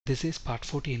This is part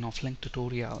 14 of LINQ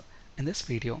tutorial. In this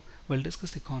video, we'll discuss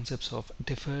the concepts of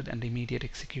deferred and immediate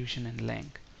execution in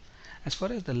LINQ. As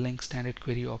far as the LINQ standard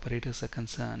query operators are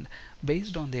concerned,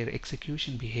 based on their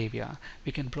execution behavior,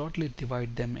 we can broadly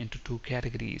divide them into two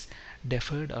categories: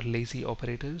 deferred or lazy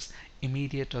operators,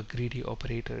 immediate or greedy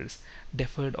operators.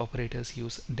 Deferred operators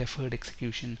use deferred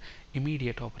execution,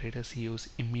 immediate operators use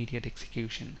immediate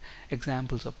execution.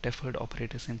 Examples of deferred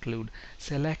operators include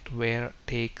select, where,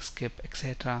 take, skip,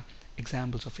 etc.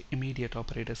 Examples of immediate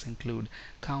operators include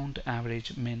count,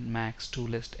 average, min, max,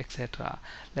 ToList, etc.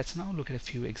 Let's now look at a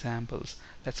few examples.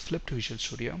 Let's flip to Visual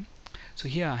Studio. So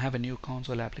here I have a new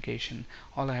console application.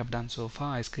 All I have done so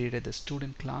far is created the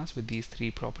student class with these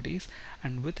three properties,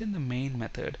 and within the main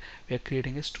method we are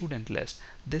creating a student list.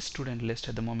 This student list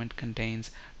at the moment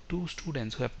contains two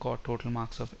students who have got total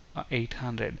marks of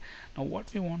 800. Now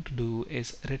what we want to do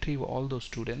is retrieve all those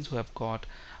students who have got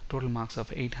total marks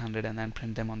of 800 and then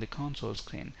print them on the console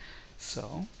screen.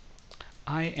 So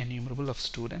I enumerable of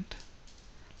student,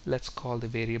 let's call the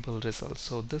variable result.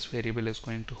 So this variable is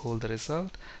going to hold the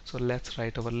result. So let's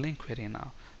write our LINQ query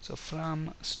now. So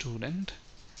from student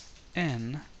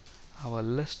in our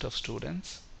list of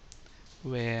students,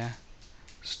 where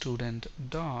student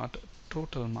dot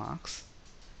total marks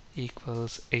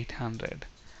equals 800,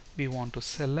 we want to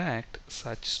select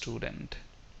such student.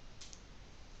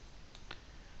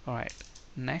 Alright,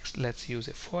 next let's use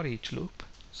a for each loop.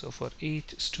 So for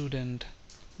each student,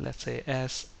 let's say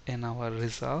s in our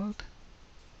result,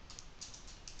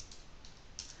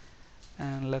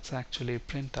 and let's actually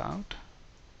print out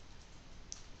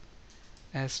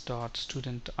s dot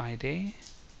student id,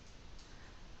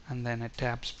 and then a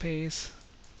tab space,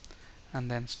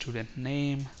 and then student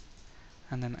name,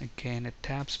 and then again a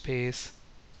tab space,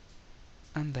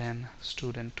 and then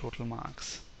student total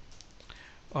marks.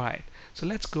 Alright, so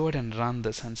let's go ahead and run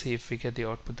this and see if we get the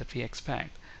output that we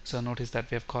expect. So notice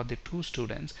that we have got the two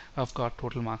students who have got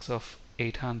total marks of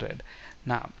 800.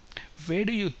 Now, where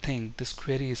do you think this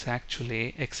query is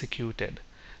actually executed?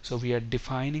 So we are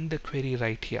defining the query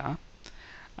right here,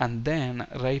 and then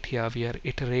right here we are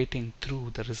iterating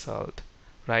through the result,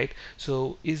 right?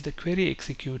 So is the query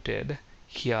executed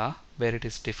here where it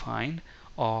is defined,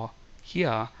 or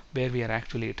here where we are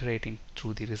actually iterating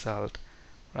through the result?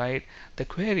 Right? The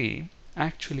query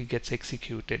actually gets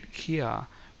executed here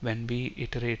when we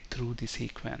iterate through the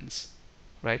sequence.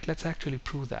 Right? Let's actually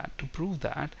prove that. To prove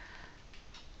that,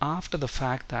 after the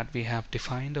fact that we have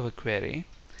defined our query,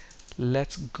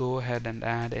 let's go ahead and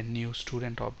add a new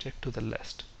student object to the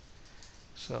list.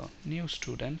 So new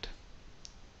student,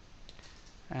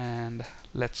 and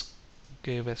let's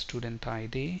give a student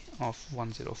ID of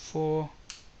 104,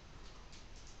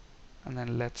 and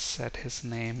then let's set his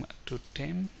name to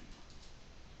Tim,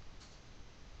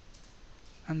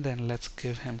 and then let's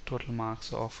give him total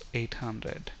marks of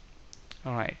 800.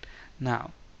 Alright,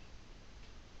 now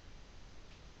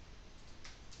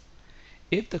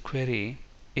if the query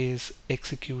is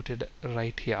executed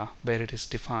right here where it is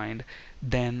defined,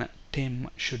 then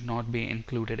Tim should not be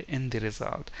included in the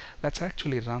result. Let's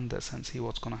actually run this and see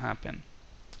what's going to happen.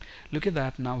 Look at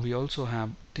that, now we also have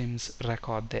Tim's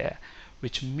record there,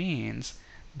 which means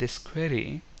this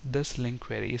query, this LINQ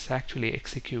query, is actually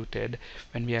executed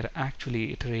when we are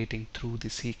actually iterating through the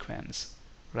sequence,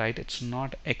 right? It's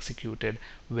not executed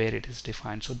where it is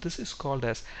defined. So this is called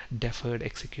as deferred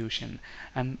execution.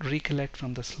 And recollect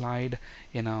from the slide,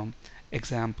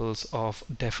 examples of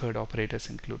deferred operators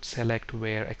include select,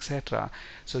 where, etc.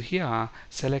 So here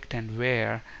select and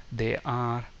where, they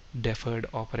are deferred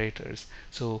operators.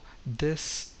 So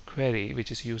this query,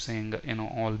 which is using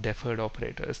all deferred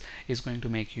operators, is going to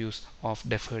make use of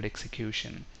deferred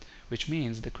execution, which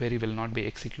means the query will not be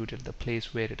executed at the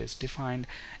place where it is defined.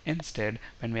 Instead,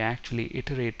 when we actually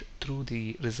iterate through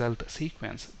the result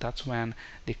sequence, that's when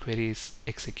the query is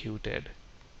executed.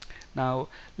 Now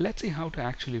let's see how to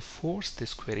actually force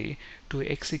this query to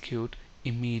execute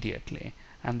immediately,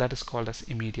 and that is called as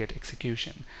immediate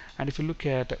execution. And if you look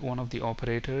at one of the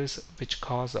operators which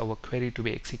cause our query to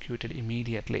be executed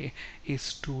immediately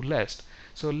is ToList.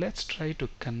 So let's try to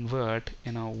convert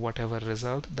whatever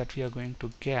result that we are going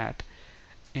to get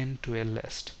into a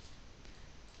list.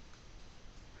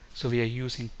 So we are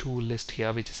using ToList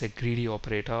here, which is a greedy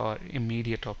operator or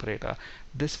immediate operator.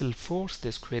 This will force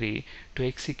this query to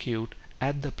execute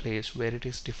at the place where it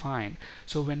is defined.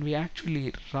 So when we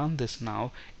actually run this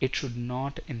now, it should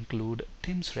not include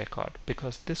Tim's record,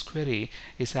 because this query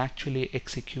is actually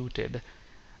executed,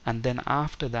 and then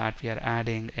after that we are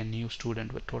adding a new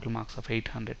student with total marks of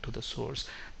 800 to the source.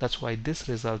 That's why this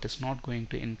result is not going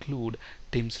to include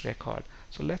Tim's record.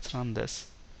 So let's run this,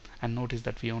 and notice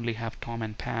that we only have Tom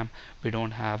and Pam, we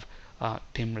don't have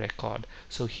Tim record.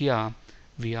 So here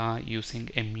we are using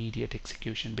immediate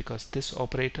execution because this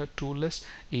operator ToList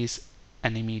is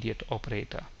an immediate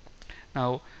operator.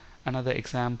 Now another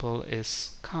example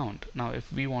is count. Now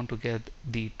if we want to get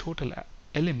the total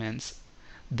elements,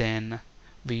 then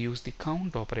we use the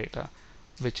count operator,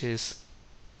 which is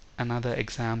another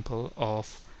example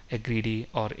of a greedy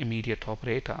or immediate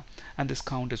operator, and this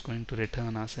count is going to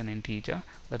return us an integer,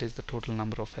 that is the total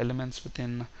number of elements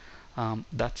within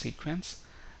that sequence,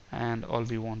 and all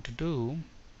we want to do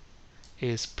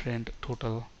is print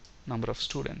total number of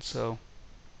students. So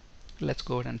let's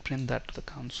go ahead and print that to the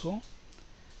console.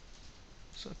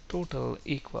 So total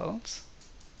equals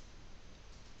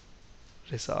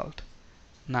result.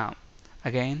 Now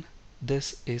again,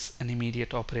 this is an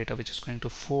immediate operator which is going to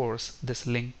force this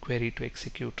LINQ query to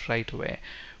execute right away,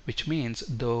 which means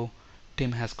though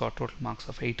Tim has got total marks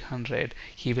of 800,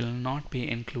 he will not be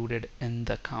included in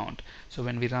the count. So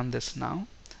when we run this now,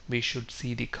 we should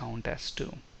see the count as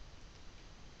 2.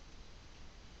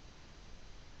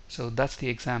 So that's the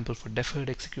example for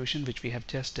deferred execution which we have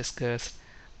just discussed.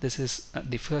 This is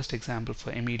the first example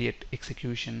for immediate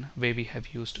execution where we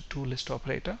have used ToList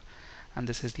operator, and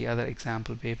this is the other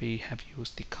example where we have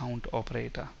used the count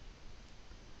operator.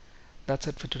 That's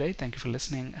it for today. Thank you for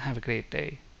listening. Have a great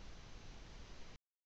day.